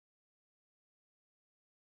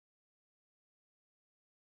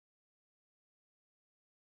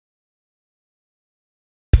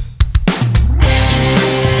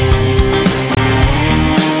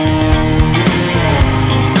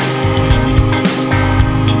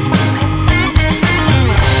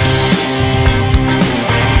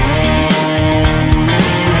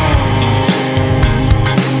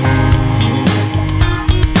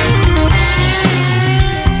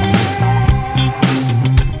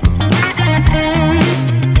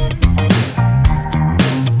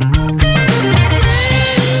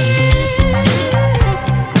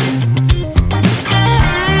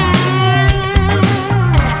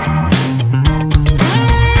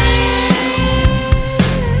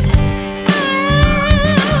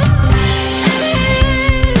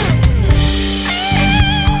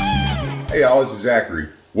is Zachary.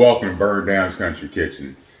 Welcome to Burn Down's Country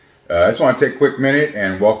Kitchen. I just want to take a quick minute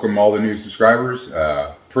and welcome all the new subscribers.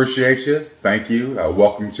 Appreciate you. Thank you.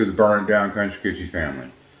 Welcome to the Burn Down Country Kitchen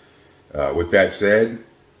family. With that said,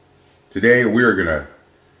 today we're going to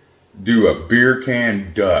do a beer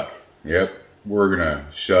can duck. Yep, we're going to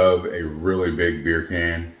shove a really big beer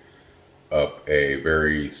can up a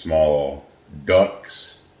very small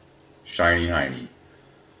duck's shiny hiney.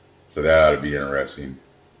 So that ought to be interesting.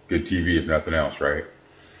 Good TV if nothing else, right?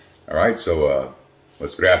 All right, so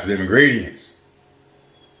let's grab the ingredients.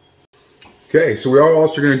 Okay, so we are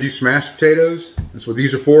also going to do smashed potatoes. That's what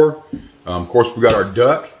these are for. Of course, we got our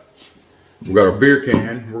duck. We got our beer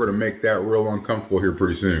can. We're going to make that real uncomfortable here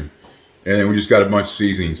pretty soon. And then we just got a bunch of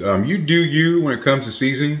seasonings. You do you when it comes to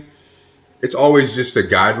seasoning. It's always just a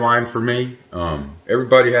guideline for me.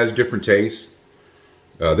 Everybody has different tastes.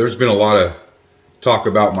 There's been a lot of talk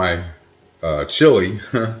about my chili,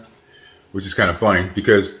 which is kind of funny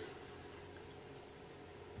because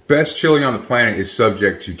best chili on the planet is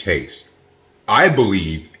subject to taste. I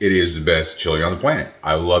believe it is the best chili on the planet.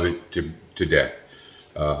 I love it to death.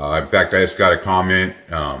 In fact, I just got a comment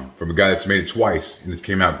from a guy that's made it twice, and it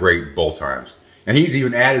came out great both times. And he's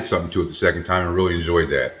even added something to it the second time and really enjoyed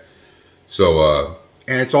that. So,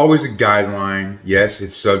 and it's always a guideline. Yes,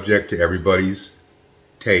 it's subject to everybody's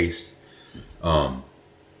taste.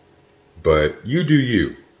 But you do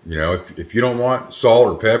you. You know, if you don't want salt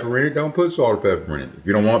or pepper in it, don't put salt or pepper in it. If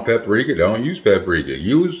you don't want paprika, don't use paprika.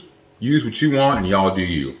 Use what you want, and y'all do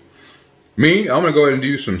you. Me, I'm gonna go ahead and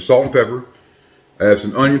do some salt and pepper. I have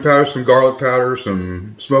some onion powder, some garlic powder,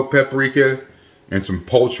 some smoked paprika, and some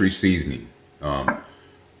poultry seasoning.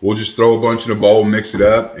 We'll just throw a bunch in a bowl, mix it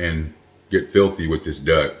up, and get filthy with this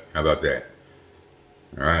duck. How about that?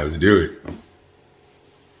 All right, let's do it.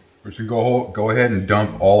 We're just gonna go ahead and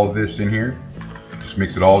dump all of this in here. Just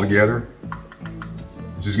mix it all together.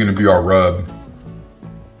 This is gonna be our rub.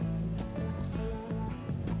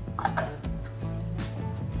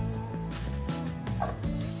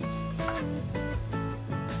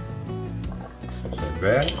 Just like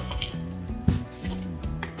that.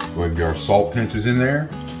 Go ahead and get our salt pinches in there.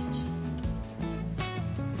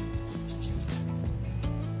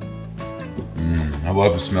 I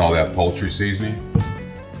love the smell of that poultry seasoning.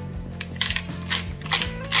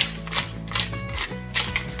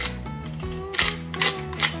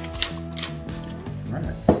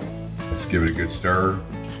 Give it a good stir.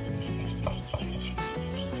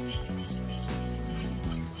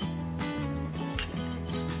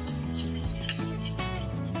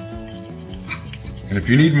 And if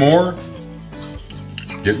you need more,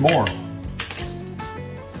 get more.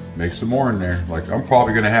 Make some more in there. Like, I'm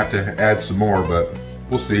probably gonna have to add some more, but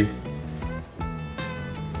we'll see.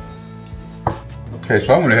 Okay,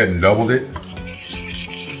 so I went ahead and doubled it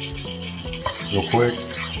real quick.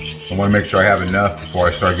 I want to make sure I have enough before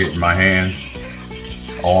I start getting my hands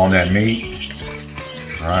all on that meat.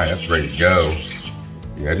 All right, that's ready to go.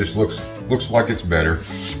 Yeah, it just looks like it's better.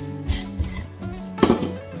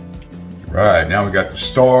 Right, now we got the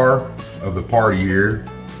star of the party here,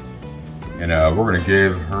 and we're gonna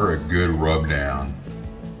give her a good rub down.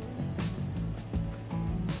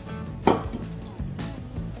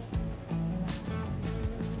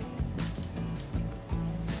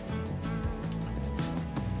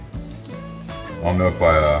 I don't know if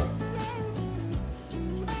I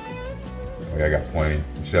got plenty. You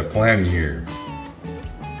should have plenty here.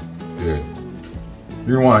 Good.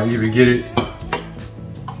 You don't want to even get it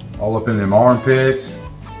all up in them armpits.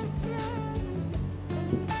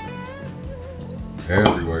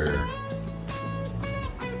 Everywhere.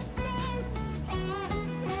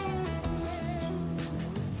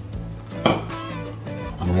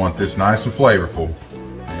 You want this nice and flavorful.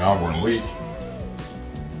 Hang on, we're gonna leak.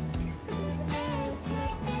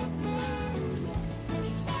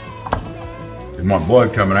 Didn't want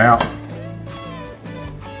blood coming out.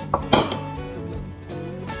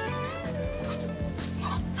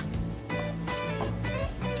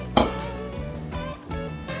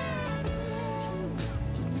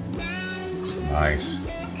 Nice.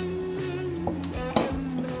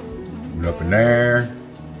 Put it up in there.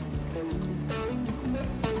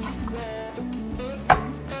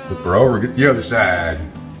 Flip her over, get the other side.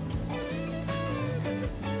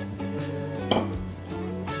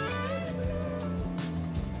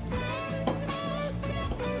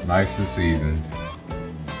 Nice and seasoned.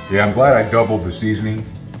 Yeah, I'm glad I doubled the seasoning,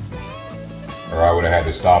 or I would have had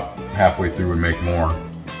to stop halfway through and make more.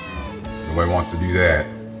 Nobody wants to do that.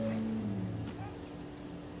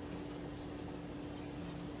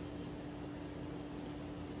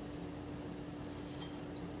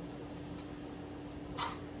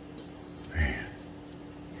 Man.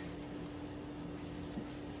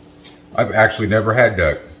 I've actually never had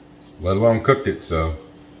duck, let alone cooked it, so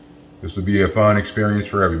this will be a fun experience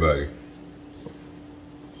for everybody.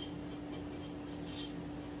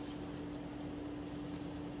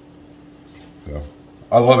 So,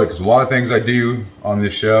 I love it because a lot of things I do on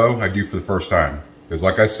this show, I do for the first time. Because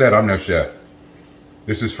like I said, I'm no chef.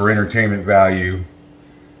 This is for entertainment value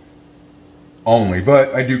only,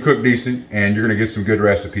 but I do cook decent and you're gonna get some good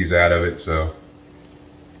recipes out of it, so.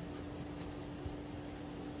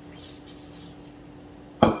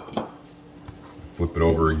 Flip it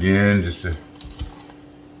over again just to,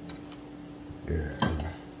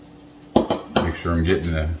 yeah, make sure I'm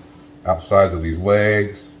getting the outsides of these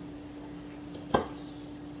legs.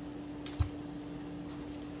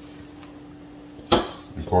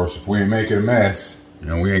 Of course, if we ain't making a mess, you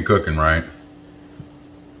know, we ain't cooking right.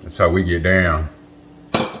 That's how we get down.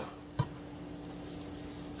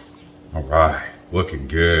 All right, looking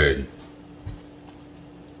good.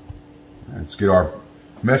 Let's get our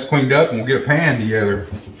mess cleaned up and we'll get a pan together.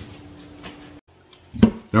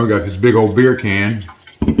 Now we got this big old beer can,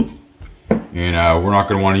 and we're not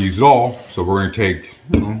going to want to use it all, so we're going to take,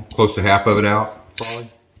 you know, close to half of it out, probably.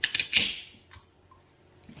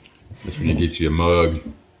 That's when you get you a mug.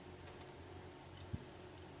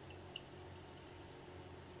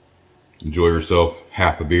 Enjoy yourself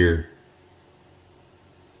half a beer.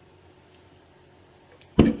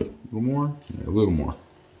 A little more? Yeah, a little more.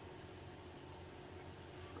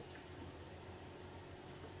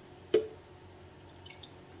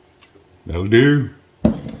 That'll do.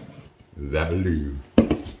 That'll do.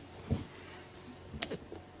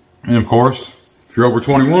 And of course, if you're over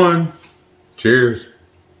 21, cheers.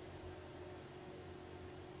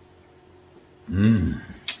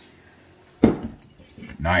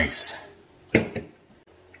 Nice.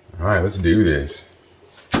 All right, let's do this.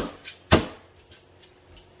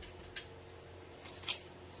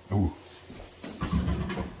 Ooh.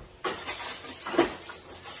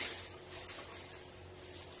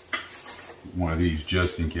 One of these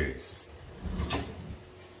just in case.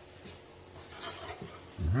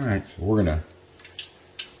 All right, so we're gonna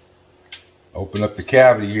open up the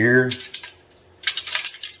cavity here.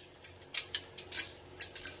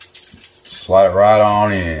 Slide it right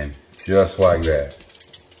on in, just like that.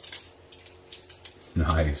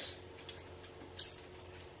 Nice.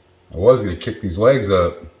 I was gonna kick these legs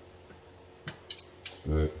up,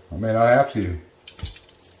 but I may not have to.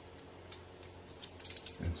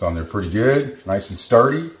 It's on there pretty good, nice and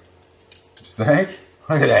sturdy. What you think?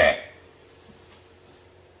 Look at that.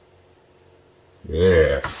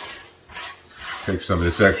 Yeah. Take some of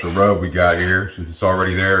this extra rub we got here, since it's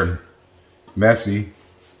already there and messy.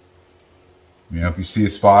 You know, if you see a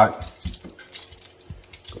spot,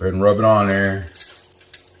 go ahead and rub it on there.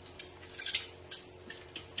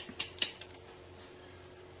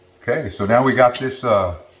 Okay, so now we got this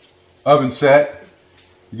oven set.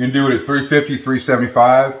 You can do it at 350,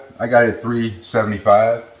 375. I got it at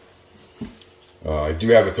 375. I do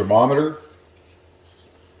have a thermometer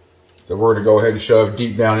that we're going to go ahead and shove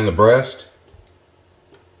deep down in the breast,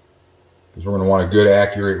 because we're going to want a good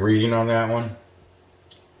accurate reading on that one.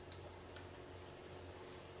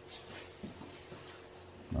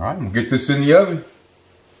 All right, we'll get this in the oven.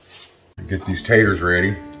 Get these taters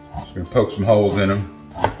ready. Just gonna poke some holes in them.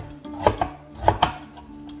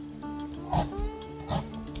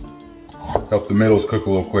 Help the middles cook a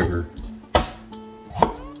little quicker.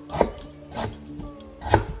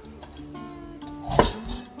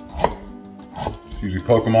 Just usually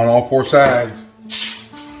poke them on all four sides.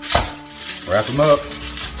 Wrap them up.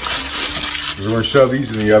 We're gonna shove these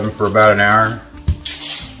in the oven for about an hour.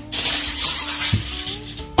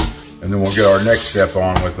 And then we'll get our next step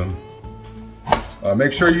on with them.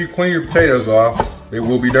 Make sure you clean your potatoes off. They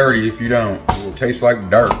will be dirty if you don't. It will taste like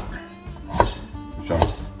dirt. Which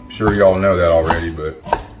I'm sure y'all know that already, but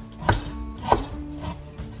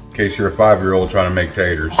in case you're a 5-year-old trying to make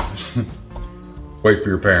taters, wait for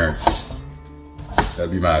your parents.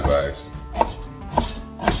 That'd be my advice.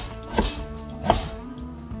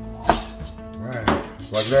 Alright,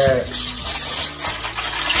 just like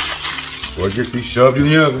that. We'll get these shoved in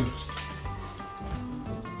the oven.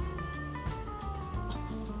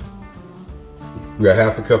 We got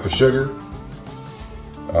half a cup of sugar,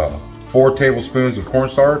 4 tablespoons of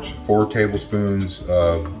cornstarch, 4 tablespoons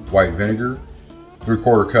of white vinegar,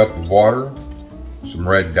 3/4 cup of water, some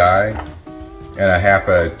red dye, and a half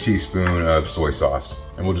a teaspoon of soy sauce.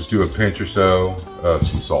 And we'll just do a pinch or so of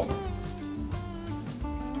some salt.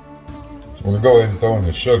 So we're gonna go ahead and throw in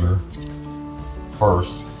the sugar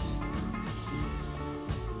first,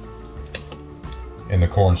 and the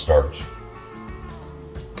cornstarch.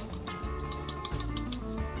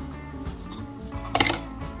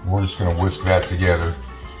 We're just going to whisk that together.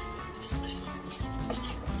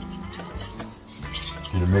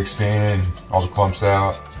 Get it mixed in, all the clumps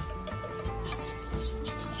out.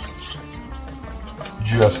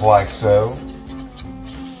 Just like so.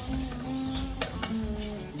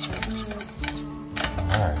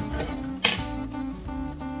 Alright.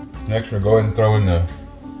 Next, we're going to go ahead and throw in the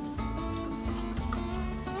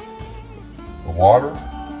water.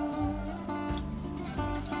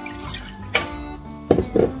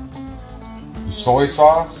 The soy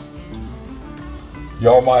sauce.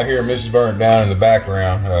 Y'all might hear Mrs. Burnt down in the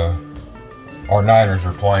background. Our Niners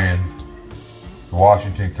are playing the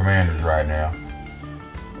Washington Commanders right now.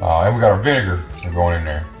 And we got our vinegar going in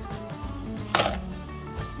there.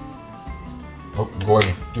 Oh, go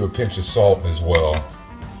ahead and do a pinch of salt as well.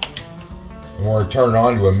 And we're going to turn it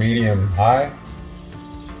on to a medium high.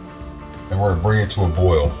 And we're going to bring it to a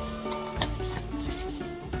boil.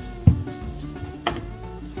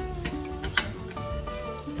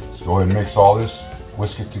 So go ahead and mix all this,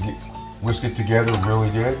 whisk it together really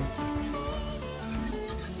good.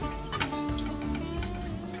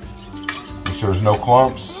 Make sure there's no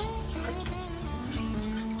clumps.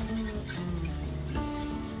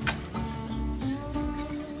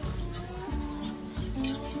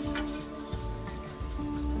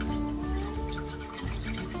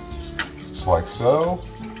 Just like so.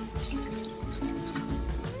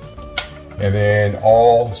 And then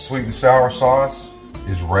all sweet and sour sauce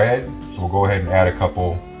is red, so we'll go ahead and add a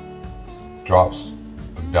couple drops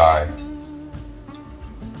of dye.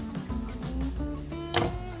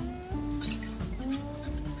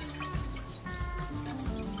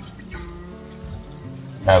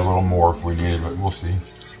 Add a little more if we need it, but we'll see.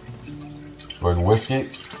 Go ahead and whisk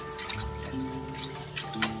it.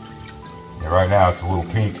 Yeah, right now it's a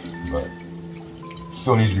little pink, but it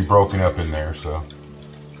still needs to be broken up in there, so.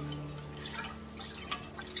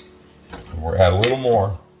 We'll add a little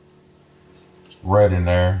more red in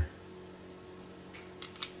there.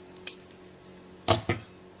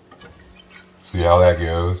 See how that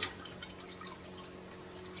goes.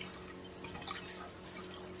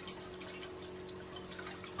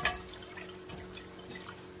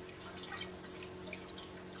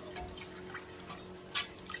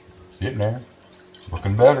 It's getting there. It's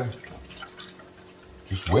looking better.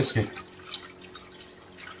 Just whisk it.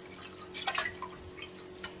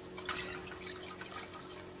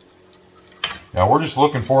 Now we're just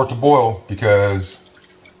looking for it to boil, because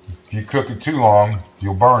if you cook it too long,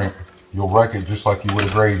 you'll burn it. You'll wreck it just like you would a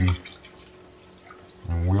gravy.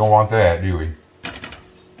 And we don't want that, do we?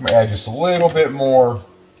 I'm gonna add just a little bit more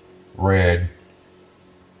red.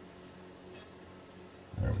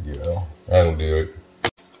 There we go. That'll do it.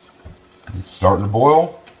 It's starting to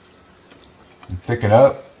boil and thicken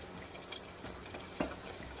up.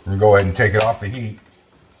 We're gonna go ahead and take it off the heat.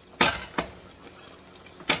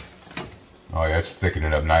 Oh yeah, it's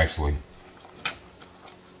thickening up nicely.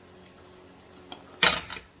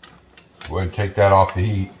 Go ahead and take that off the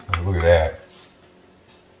heat. Look at that.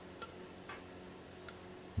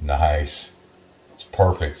 Nice. It's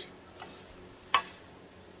perfect.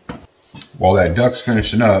 While that duck's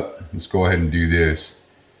finishing up, let's go ahead and do this.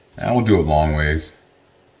 And we'll do it long ways.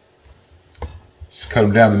 Just cut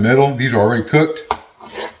them down the middle. These are already cooked.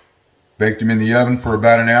 Baked them in the oven for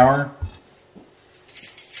about an hour.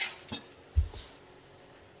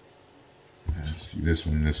 Let's do this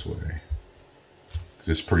one this way, because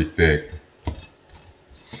it's pretty thick.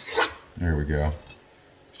 There we go.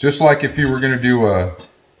 Just like if you were going to do a,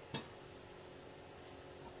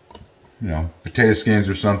 potato skins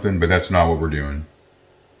or something, but that's not what we're doing.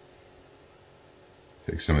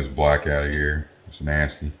 Take some of this black out of here. It's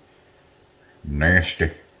nasty.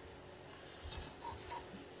 Nasty.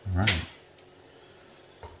 Alright.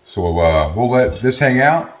 So we'll let this hang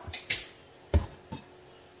out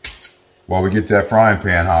while we get that frying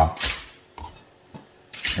pan hot.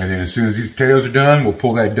 And then as soon as these potatoes are done, we'll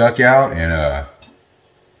pull that duck out and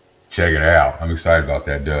check it out. I'm excited about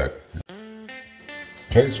that duck.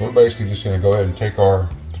 Okay, so we're basically just going to go ahead and take our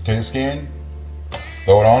potato skin,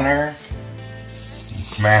 throw it on there, and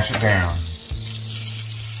smash it down.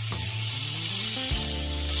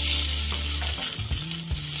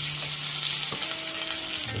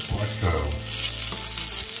 Just like so.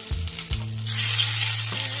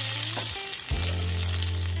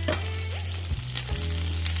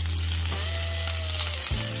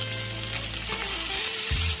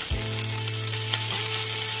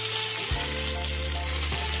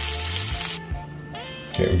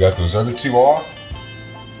 Okay, we got those other two off.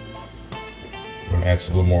 We're going to add a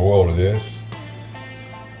little more oil to this.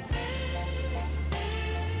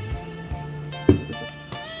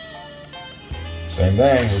 Same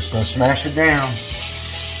thing, we're just gonna smash it down.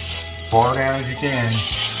 As far down as you can.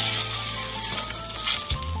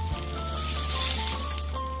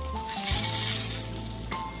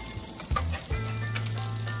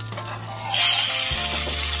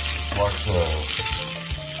 Like so.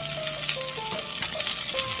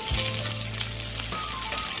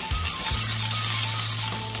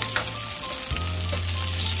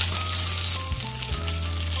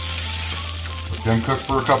 Let them cook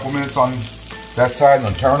for a couple minutes on that side and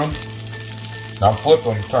then turn them. Not flip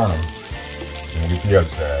them, turn them. And get the other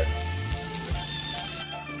side.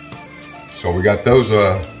 So we got those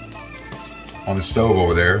on the stove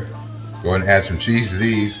over there. Go ahead and add some cheese to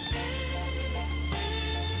these.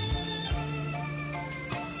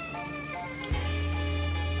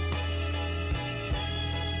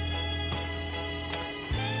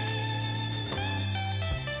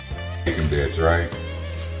 Bacon bits, right?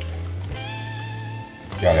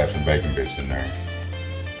 Gotta have some bacon bits in there.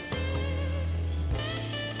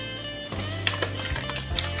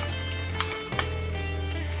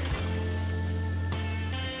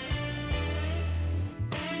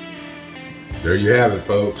 There you have it,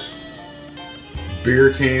 folks.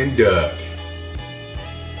 Beer can duck.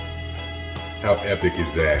 How epic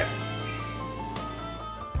is that?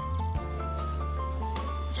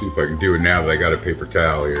 Let's see if I can do it now that I got a paper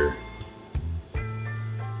towel here.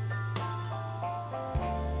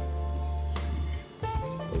 I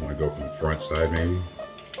want to go from the front side maybe.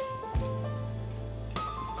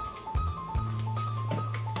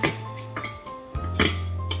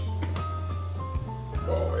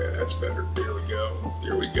 Oh yeah, that's better. Here we go.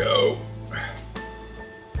 Here we go.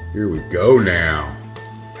 Here we go now.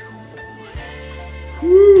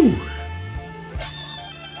 Whew.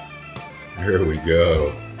 Here we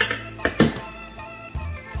go.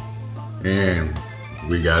 And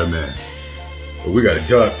we got a mess. But we got a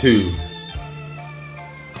duck too.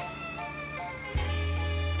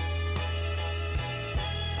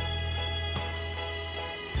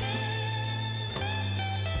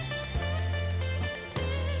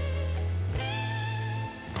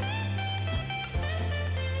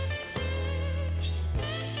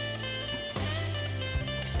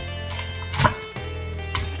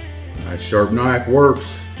 Nice sharp knife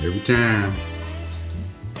works every time.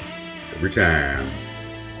 Every time.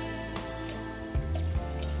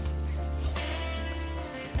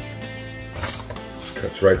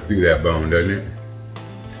 Cuts right through that bone, doesn't it?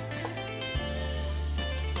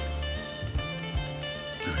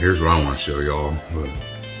 Now here's what I want to show y'all. Look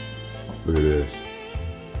at this.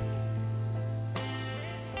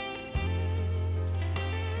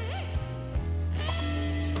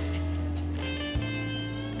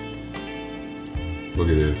 Look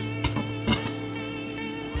at this.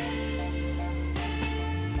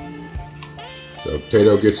 So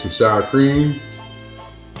potato gets some sour cream.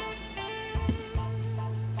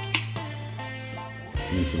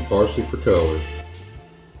 And some parsley for color.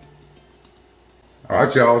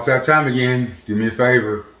 Alright y'all, it's that time again. Do me a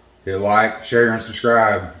favor. Hit like, share, and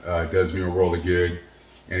subscribe. It does me a world of good.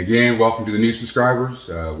 And again, welcome to the new subscribers.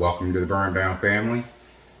 Welcome to the Burn Bound family.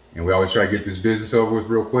 And we always try to get this business over with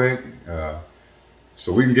real quick.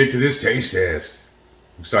 So we can get to this taste test.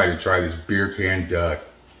 I'm excited to try this beer can duck.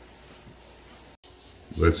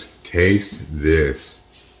 Let's taste this.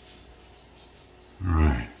 All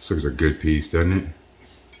right, this looks like a good piece, doesn't it?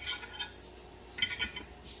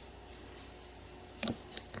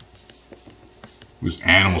 Just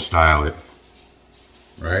animal style it,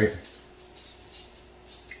 right?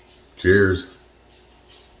 Cheers.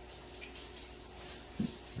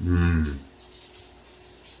 Mmm.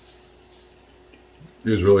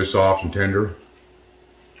 It is really soft and tender.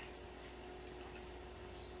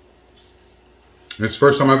 It's the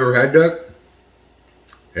first time I've ever had duck.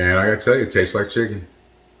 And I gotta tell you, it tastes like chicken.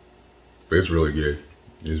 But it's really good.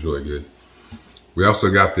 It is really good. We also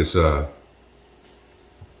got this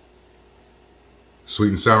sweet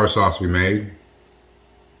and sour sauce we made.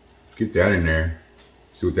 Let's get that in there.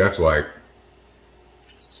 See what that's like.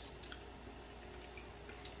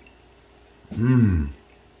 Mmm.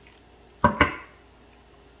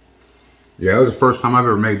 Yeah, that was the first time I've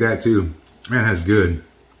ever made that too. Man, that's good.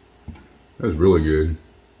 That was really good.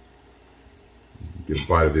 Get a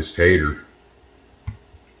bite of this tater.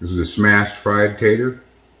 This is a smashed fried tater.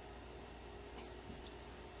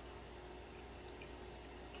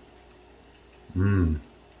 Mmm.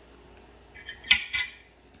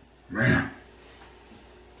 Man.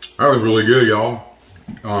 That was really good, y'all.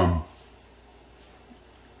 Got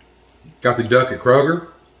the duck at Kroger.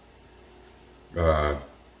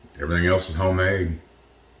 Everything else is homemade.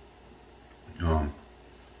 Man,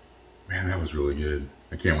 that was really good.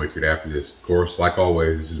 I can't wait to get after this. Of course, like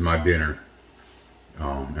always, this is my dinner.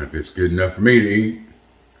 And if it's good enough for me to eat,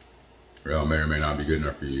 well, it may or may not be good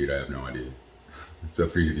enough for you to eat. I have no idea. It's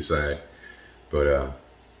up for you to decide. But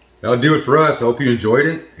that'll do it for us. I hope you enjoyed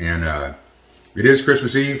it. And it is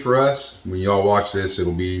Christmas Eve for us. When you all watch this,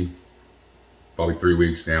 it'll be probably 3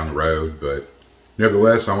 weeks down the road. But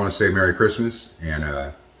nevertheless, I want to say Merry Christmas. And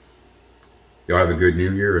y'all have a good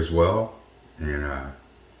New Year as well. And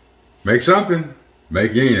make something.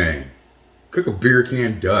 Make anything. Cook a beer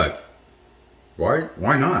can duck. Why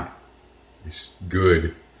not? It's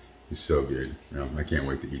good. It's so good. I can't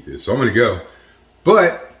wait to eat this. So I'm going to go.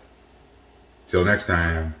 But till next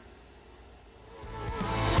time,